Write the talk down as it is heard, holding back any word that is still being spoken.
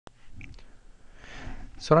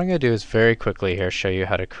So what I'm going to do is very quickly here show you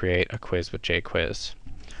how to create a quiz with jquiz.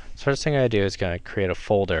 So first thing I'm going to do is going to create a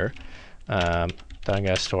folder that I'm going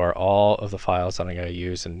to store all of the files that I'm going to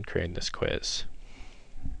use in creating this quiz.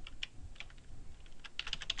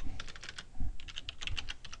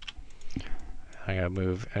 I'm going to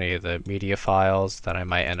move any of the media files that I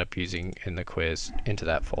might end up using in the quiz into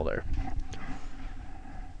that folder.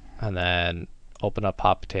 And then open up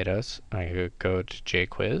Hot Potatoes. I'm going to go to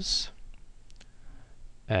jquiz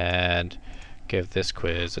and give this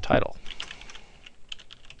quiz a title.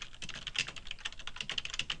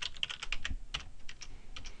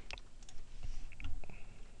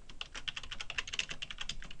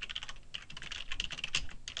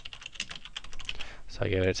 So I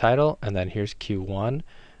give it a title, and then here's Q1,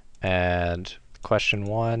 and question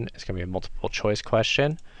 1 is going to be a multiple choice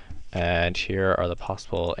question, and here are the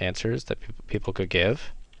possible answers that people could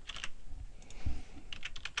give.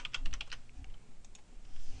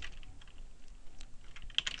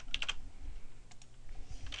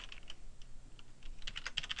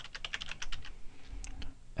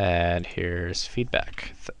 And here's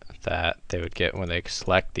feedback that they would get when they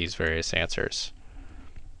select these various answers.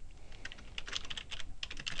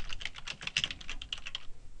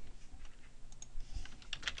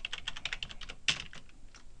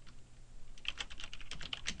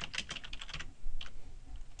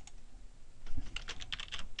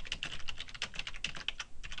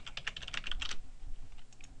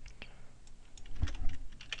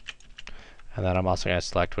 And then I'm also going to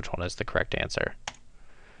select which one is the correct answer.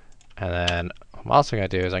 And then what I'm also going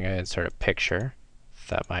to do is I'm going to insert a picture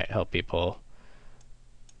that might help people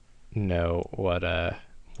know what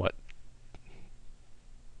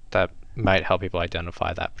that might help people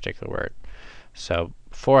identify that particular word. So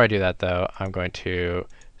before I do that though, I'm going to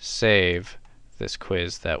save this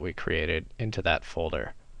quiz that we created into that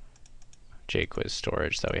folder, jquiz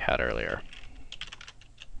storage, that we had earlier.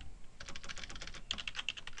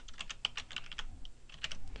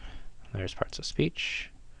 There's parts of speech.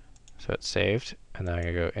 So it's saved, and then I'm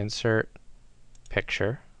going to go insert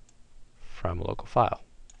picture from local file.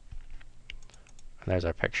 And there's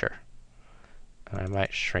our picture. And I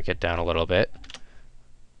might shrink it down a little bit.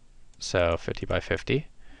 So 50 by 50.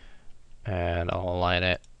 And I'll align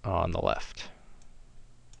it on the left.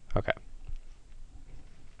 Okay.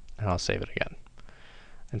 And I'll save it again.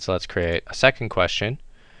 And so let's create a second question.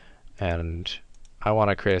 And I want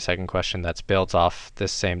to create a second question that's built off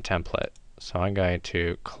this same template. So I'm going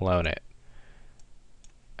to clone it.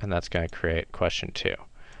 And that's going to create question 2.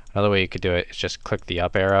 Another way you could do it is just click the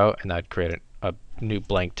up arrow, and that'd create a new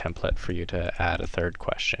blank template for you to add a third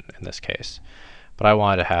question in this case. But I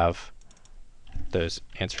wanted to have those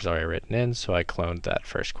answers already written in, so I cloned that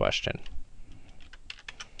first question.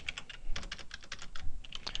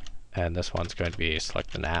 And this one's going to be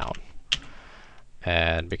select the noun.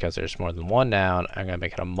 And because there's more than one noun, I'm going to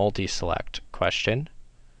make it a multi-select question.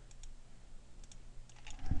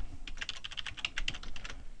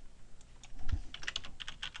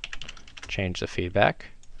 Change the feedback.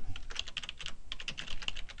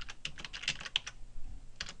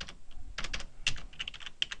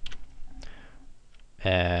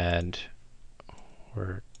 And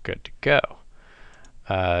we're good to go.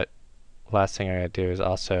 Last thing I'm going to do is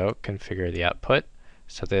also configure the output.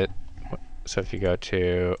 So if you go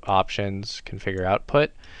to Options, Configure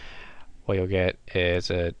Output, what you'll get is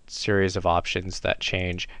a series of options that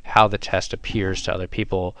change how the test appears to other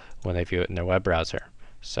people when they view it in their web browser.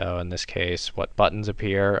 So in this case, what buttons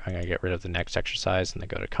appear, I'm going to get rid of the next exercise and then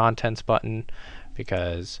go to Contents button,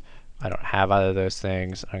 because I don't have either of those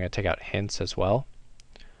things. I'm going to take out hints as well.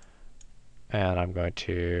 And I'm going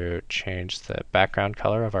to change the background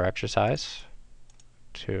color of our exercise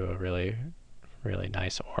to a really, really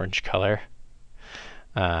nice orange color.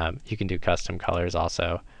 You can do custom colors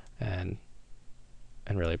also and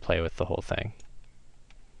really play with the whole thing.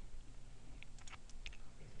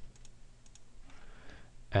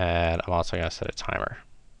 And I'm also going to set a timer.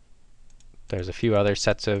 There's a few other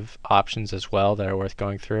sets of options as well that are worth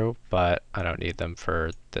going through, but I don't need them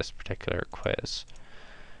for this particular quiz.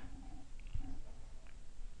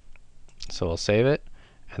 So we'll save it,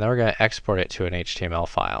 and then we're going to export it to an HTML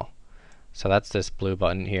file. So that's this blue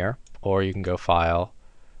button here, or you can go File,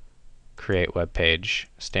 Create Web Page,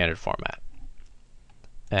 Standard Format.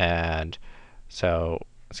 And so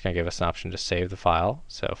it's going to give us an option to save the file.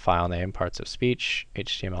 So file name, parts of speech,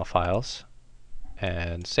 HTML files,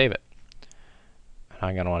 and save it. And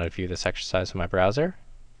I'm going to want to view this exercise in my browser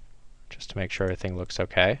just to make sure everything looks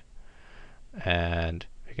okay. And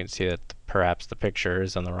you can see that perhaps the picture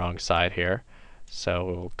is on the wrong side here. So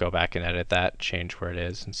we'll go back and edit that, change where it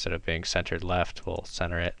is. Instead of being centered left, we'll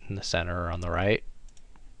center it in the center or on the right.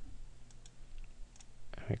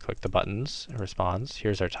 We click the buttons, it responds.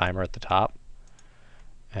 Here's our timer at the top.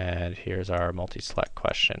 And here's our multi-select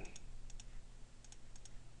question.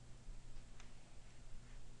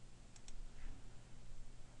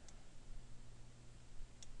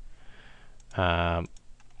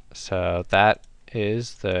 So that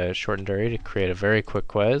is the shortened area to create a very quick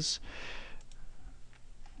quiz.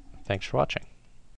 Thanks for watching.